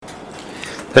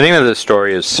The name of the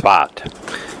story is Tzfat.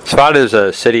 Tzfat is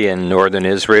a city in northern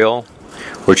Israel,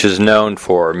 which is known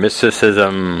for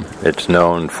mysticism. It's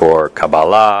known for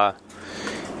Kabbalah.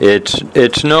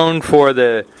 It's known for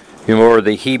the more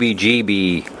the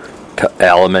heebie-jeebie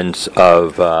elements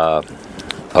of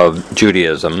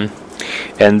Judaism.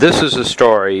 And this is a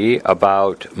story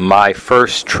about my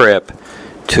first trip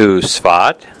to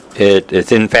Tzfat.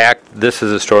 It's in fact, this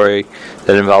is a story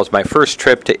that involves my first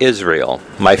trip to Israel.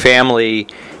 My family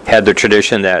had the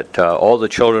tradition that all the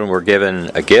children were given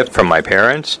a gift from my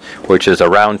parents, which is a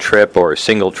round trip or a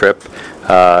single trip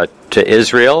to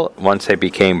Israel once they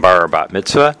became bar or bat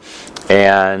mitzvah.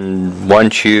 And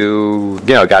once you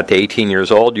got to 18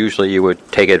 years old, usually you would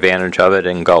take advantage of it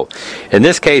and go.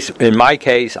 In my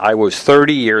case, I was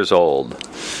 30 years old.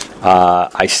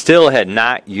 I still had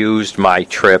not used my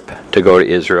trip to go to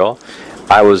Israel.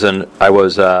 I was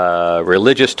a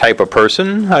religious type of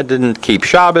person. I didn't keep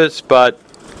Shabbos, but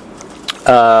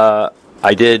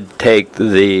I did take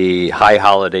the high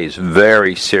holidays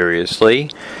very seriously.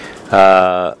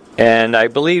 And I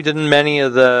believed in many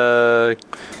of the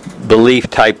belief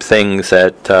type things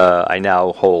that I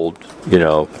now hold,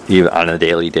 even on a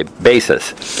daily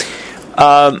basis.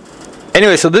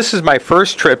 Anyway, so this is my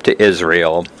first trip to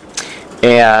Israel,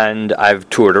 and I've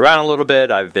toured around a little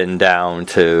bit. I've been down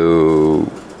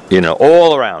to,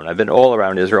 all around. I've been all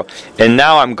around Israel, and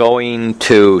now I'm going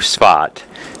to Tzfat.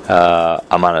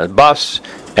 I'm on a bus,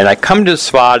 and I come to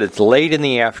Tzfat. It's late in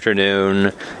the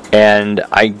afternoon, and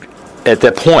At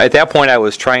that point, I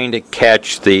was trying to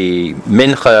catch the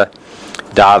mincha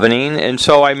davening, and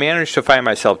so I managed to find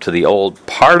myself to the old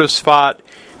part of Tzfat,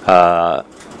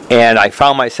 and I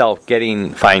found myself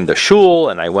find the shul,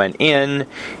 and I went in,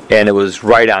 and it was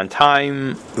right on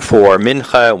time for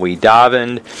mincha. We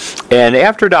davened, and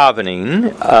after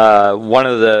davening, one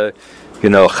of the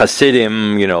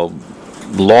Hasidim,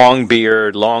 long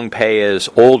beard, long payas,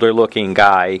 older looking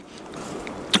guy,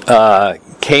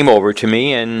 came over to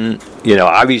me, and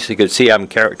obviously could see I'm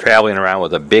traveling around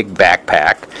with a big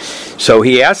backpack. So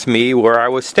he asked me where I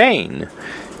was staying.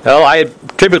 Well, I had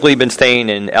typically been staying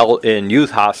in youth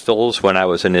hostels when I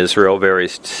was in Israel,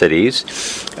 various cities.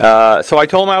 So I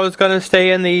told him I was going to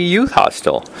stay in the youth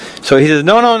hostel. So he says,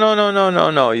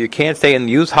 no, you can't stay in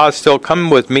the youth hostel. Come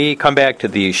with me, come back to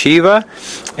the yeshiva,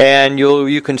 and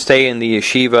you can stay in the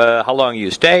yeshiva. How long are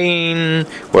you staying?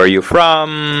 Where are you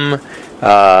from?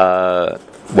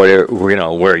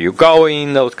 Where are you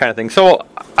going? Those kind of things. So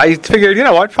I figured,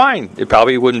 fine. It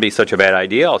probably wouldn't be such a bad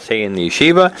idea. I'll stay in the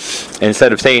yeshiva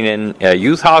instead of staying in a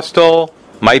youth hostel.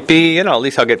 Might be, at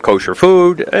least I'll get kosher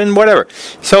food and whatever.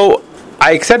 So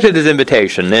I accepted his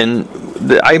invitation, and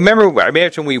I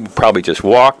imagine we probably just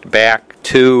walked back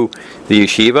to the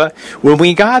yeshiva. When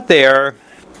we got there,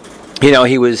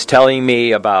 he was telling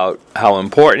me about how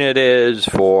important it is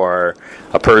for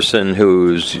a person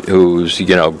who's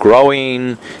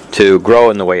growing to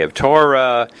grow in the way of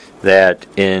Torah. That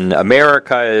in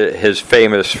America, his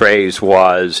famous phrase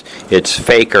was, "It's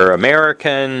fake or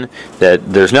American."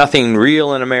 That there's nothing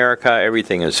real in America;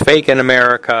 everything is fake in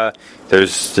America.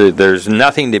 There's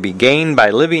nothing to be gained by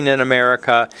living in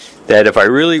America. That if I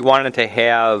really wanted to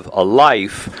have a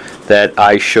life, that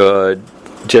I should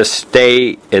just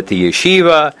stay at the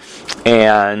yeshiva.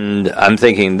 And I'm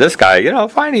thinking, this guy,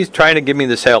 fine, he's trying to give me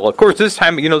the sale. Of course, this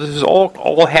time, this is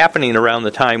all happening around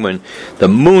the time when the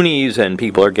Moonies and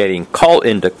people are getting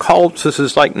into cults. This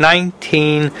is like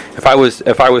if I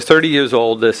was 30 years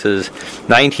old, this is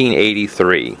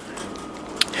 1983.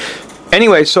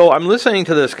 Anyway, so I'm listening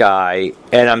to this guy,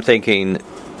 and I'm thinking,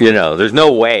 there's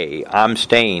no way I'm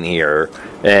staying here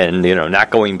and, not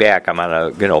going back. I'm on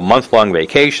a, month-long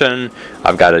vacation.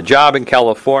 I've got a job in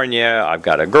California. I've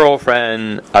got a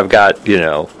girlfriend. I've got,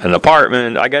 an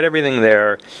apartment. I got everything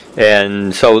there.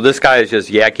 And so this guy is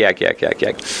just yak.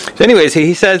 So anyways,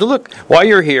 he says, look, while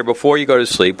you're here, before you go to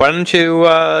sleep, why don't you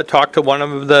talk to one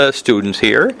of the students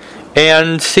here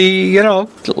and see,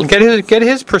 get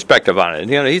his perspective on it.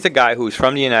 He's a guy who's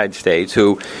from the United States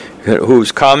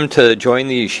who's come to join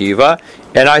the yeshiva.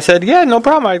 And I said, yeah, no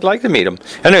problem. I'd like to meet him.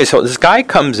 Anyway, so this guy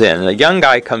comes in, a young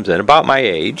guy comes in, about my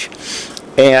age,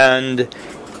 and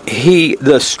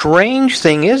the strange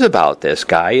thing is about this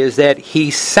guy is that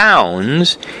he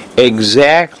sounds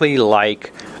exactly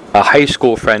like a high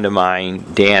school friend of mine,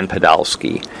 Dan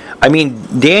Podolsky. I mean,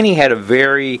 Danny had a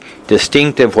very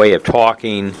distinctive way of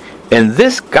talking, and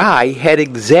this guy had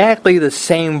exactly the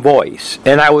same voice.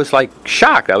 And I was like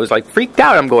shocked. I was like freaked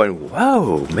out. I'm going,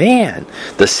 whoa, man,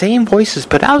 the same voice as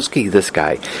Podolsky, this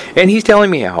guy. And he's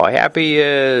telling me how happy he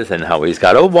is and how he's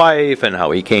got a wife and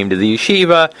how he came to the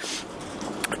yeshiva.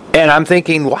 And I'm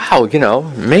thinking, wow,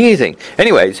 amazing.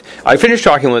 Anyways, I finished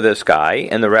talking with this guy,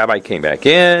 and the rabbi came back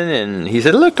in, and he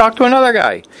said, look, talk to another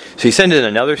guy. So he sent in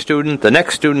another student. The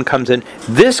next student comes in.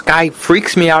 This guy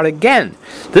freaks me out again.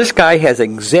 This guy has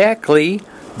exactly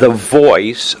the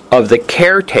voice of the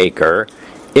caretaker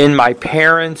in my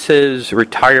parents'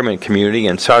 retirement community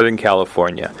in Southern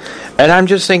California. And I'm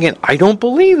just thinking, I don't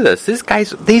believe this. These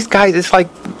guys, it's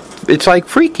like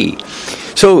freaky.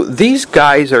 So these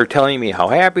guys are telling me how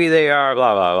happy they are,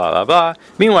 blah, blah, blah, blah, blah.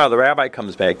 Meanwhile, the rabbi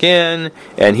comes back in,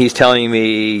 and he's telling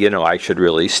me, I should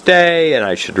really stay, and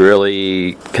I should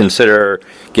really consider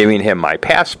giving him my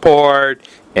passport,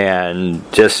 and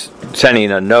just sending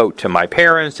a note to my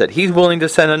parents that he's willing to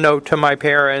send a note to my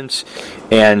parents,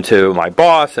 and to my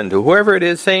boss, and to whoever it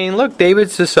is, saying, look,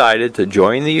 David's decided to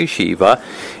join the yeshiva,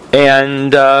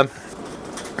 and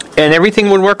everything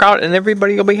would work out, and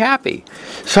everybody will be happy.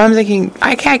 So I'm thinking,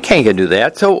 I can't do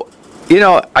that. So,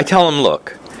 I tell them,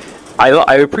 look,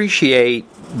 I appreciate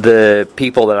the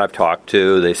people that I've talked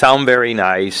to. They sound very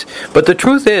nice. But the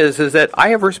truth is that I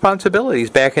have responsibilities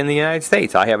back in the United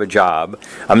States. I have a job.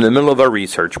 I'm in the middle of a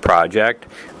research project.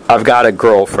 I've got a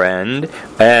girlfriend.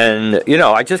 And,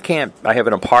 I just can't. I have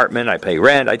an apartment. I pay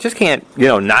rent. I just can't,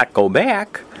 not go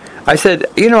back. I said,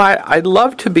 I'd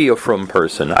love to be a frum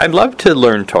person. I'd love to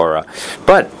learn Torah.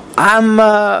 But I'm,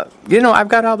 I've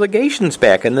got obligations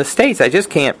back in the States. I just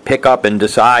can't pick up and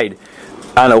decide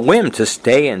on a whim to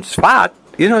stay in Tzfat.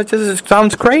 It just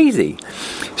sounds crazy.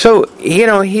 So,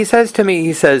 he says to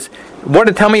me,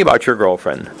 tell me about your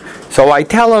girlfriend. So I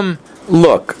tell him,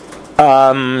 look,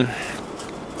 her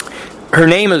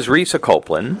name is Risa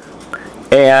Copeland,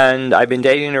 and I've been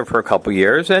dating her for a couple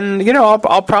years, and,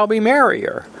 I'll probably marry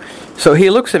her. So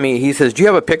he looks at me, he says, do you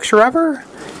have a picture of her?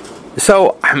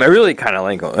 So I'm really kind of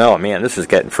like, oh man, this is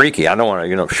getting freaky. I don't want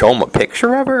to, show him a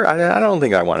picture of her. I don't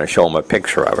think I want to show him a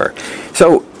picture of her.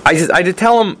 So I did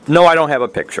tell him, no, I don't have a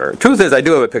picture. Truth is, I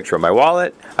do have a picture of my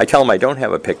wallet. I tell him I don't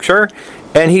have a picture,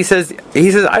 and he says,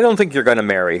 I don't think you're going to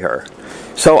marry her.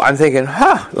 So I'm thinking, the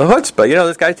chutzpah.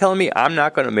 This guy's telling me I'm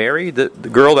not going to marry the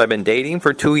girl that I've been dating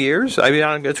for 2 years. I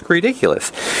mean, it's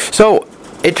ridiculous. So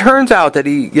it turns out that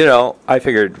he, I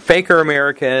figured, faker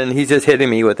American, he's just hitting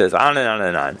me with this on and on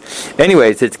and on.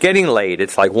 Anyways, it's getting late.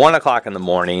 It's like 1 o'clock in the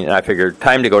morning, and I figured,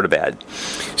 time to go to bed.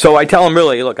 So I tell him,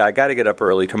 really, look, I got to get up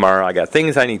early tomorrow. I got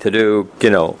things I need to do,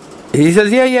 He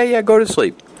says, yeah, go to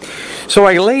sleep. So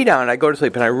I lay down, I go to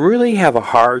sleep, and I really have a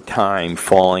hard time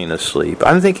falling asleep.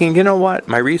 I'm thinking, you know what?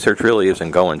 My research really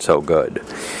isn't going so good.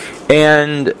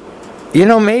 And,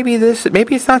 maybe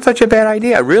it's not such a bad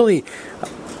idea. Really,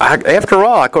 after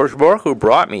all, HaKadosh Baruch Hu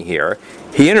brought me here.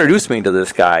 He introduced me to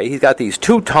this guy. He's got these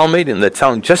 2 Talmidim that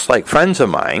sound just like friends of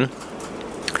mine.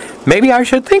 Maybe I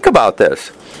should think about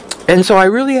this. And so I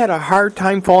really had a hard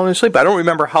time falling asleep. I don't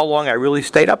remember how long I really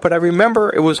stayed up, but I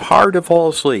remember it was hard to fall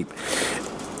asleep.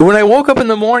 When I woke up in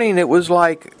the morning, it was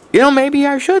like, maybe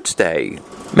I should stay.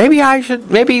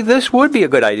 Maybe this would be a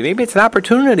good idea. Maybe it's an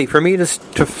opportunity for me to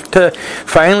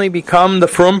finally become the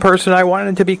frum person I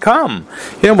wanted to become.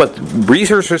 With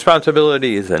research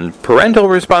responsibilities and parental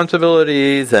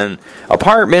responsibilities and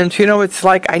apartments, it's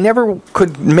like I never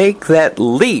could make that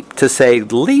leap to say,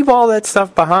 leave all that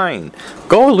stuff behind.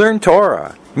 Go learn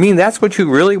Torah. I mean, that's what you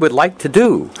really would like to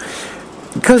do.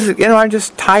 Because, I'm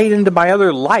just tied into my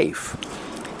other life.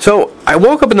 So I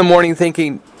woke up in the morning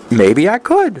thinking, maybe I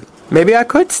could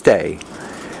stay.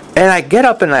 And I get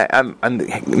up and I'm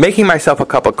making myself a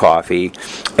cup of coffee,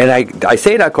 and I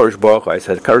say to HaKadosh Baruch Hu, I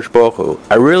said, HaKadosh Baruch Hu,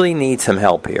 I really need some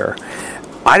help here.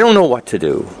 I don't know what to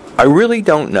do. I really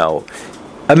don't know.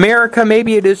 America,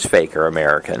 maybe it is faker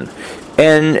American.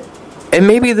 And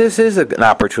maybe this is an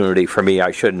opportunity for me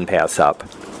I shouldn't pass up.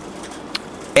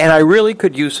 And I really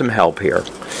could use some help here.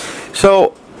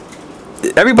 So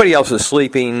everybody else is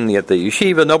sleeping at the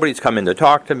yeshiva. Nobody's coming to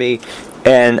talk to me.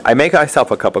 And I make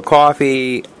myself a cup of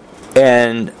coffee.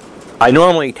 And I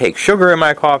normally take sugar in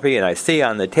my coffee. And I see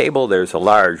on the table there's a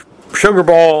large sugar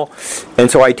bowl.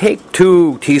 And so I take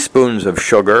 2 teaspoons of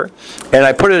sugar. And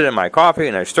I put it in my coffee.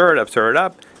 And I stir it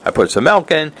up. I put some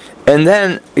milk in. And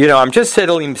then, I'm just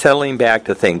settling back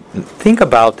to think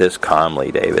about this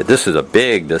calmly, David. This is a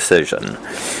big decision.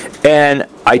 And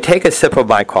I take a sip of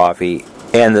my coffee.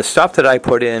 And the stuff that I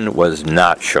put in was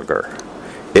not sugar.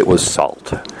 It was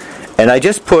salt. And I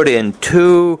just put in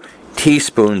 2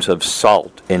 teaspoons of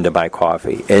salt into my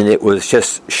coffee. And it was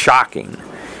just shocking.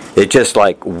 It just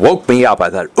woke me up. I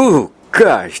thought, ooh,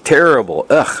 gosh, terrible.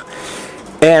 Ugh.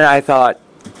 And I thought,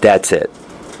 that's it.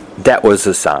 That was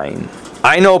a sign.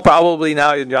 I know probably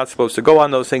now you're not supposed to go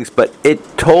on those things, but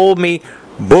it told me,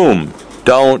 boom,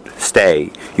 don't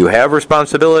stay. You have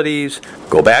responsibilities.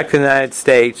 Go back to the United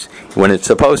States. When it's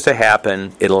supposed to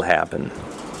happen, it'll happen.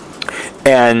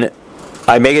 And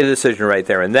I made a decision right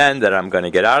there and then that I'm going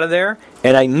to get out of there.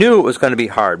 And I knew it was going to be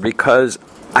hard because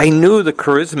I knew the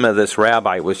charisma of this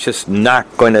rabbi was just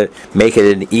not going to make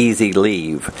it an easy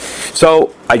leave.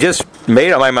 So I just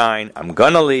made up my mind, I'm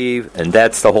going to leave, and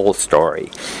that's the whole story.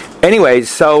 Anyways,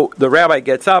 so the rabbi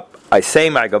gets up, I say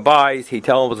my goodbyes, he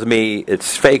tells me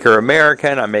it's fake or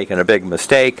American, I'm making a big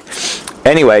mistake.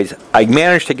 Anyways, I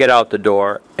managed to get out the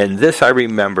door, and this I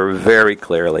remember very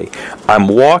clearly. I'm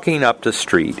walking up the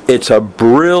street. It's a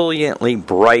brilliantly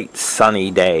bright,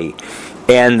 sunny day,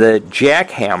 and the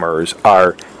jackhammers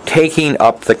are taking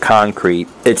up the concrete,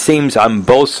 it seems, on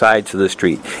both sides of the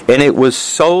street. And it was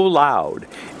so loud.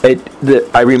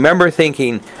 I remember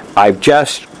thinking, I've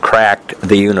just cracked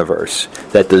the universe.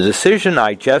 That the decision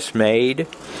I just made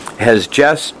has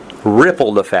just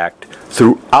rippled effect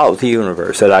throughout the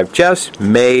universe. That I've just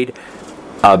made,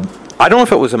 I don't know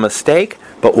if it was a mistake,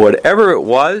 but whatever it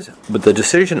was, but the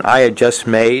decision I had just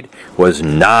made was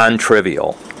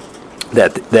non-trivial.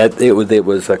 That it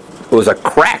was a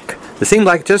crack. It seemed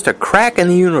like just a crack in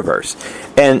the universe.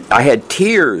 And I had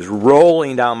tears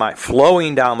flowing down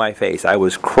my face. I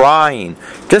was crying,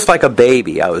 just like a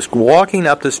baby. I was walking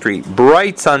up the street,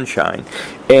 bright sunshine,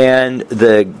 and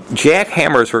the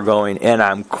jackhammers were going, and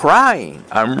I'm crying.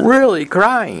 I'm really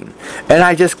crying. And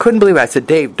I just couldn't believe it. I said,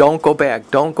 Dave, don't go back.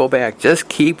 Don't go back. Just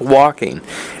keep walking.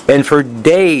 And for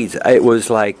days, it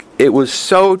was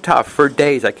so tough. For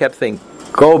days, I kept thinking,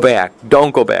 go back,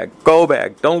 don't go back, go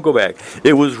back, don't go back.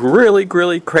 It was really,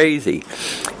 really crazy.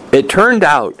 It turned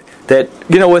out that,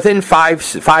 within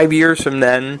five years from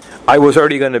then, I was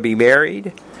already going to be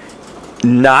married,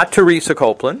 not to Risa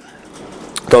Copeland,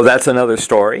 though that's another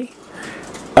story.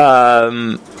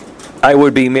 I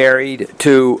would be married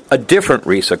to a different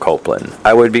Risa Copeland.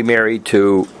 I would be married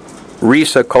to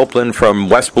Risa Copeland from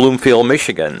West Bloomfield,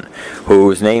 Michigan,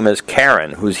 whose name is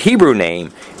Karen, whose Hebrew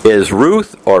name is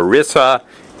Ruth or Rissa.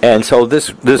 And so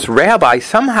this rabbi,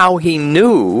 somehow he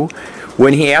knew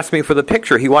when he asked me for the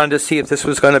picture, he wanted to see if this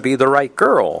was going to be the right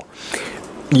girl.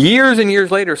 Years and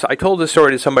years later, so I told this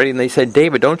story to somebody, and they said,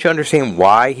 David, don't you understand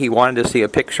why he wanted to see a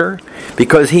picture?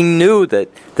 Because he knew that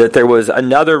there was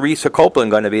another Risa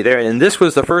Copeland going to be there, and this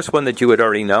was the first one that you had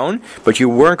already known, but you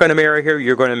weren't going to marry her,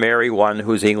 you're going to marry one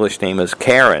whose English name is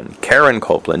Karen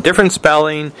Copeland. Different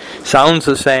spelling, sounds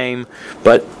the same,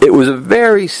 but it was a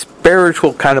very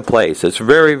spiritual kind of place. It's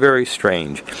very, very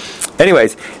strange.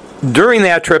 Anyways, during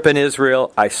that trip in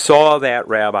Israel, I saw that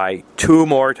rabbi 2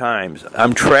 more times.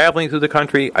 I'm traveling through the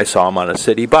country. I saw him on a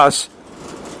city bus.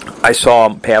 I saw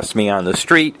him pass me on the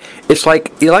street. It's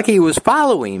like he was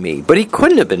following me, but he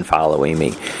couldn't have been following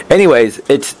me. Anyways,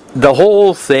 the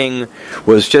whole thing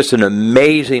was just an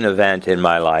amazing event in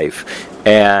my life.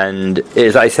 And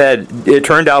as I said, it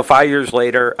turned out 5 years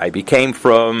later, I became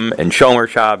from and Shomer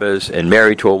Shabbos and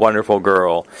married to a wonderful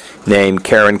girl named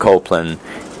Karen Copeland.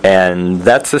 And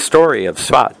that's the story of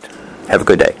Tzfat. Have a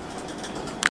good day.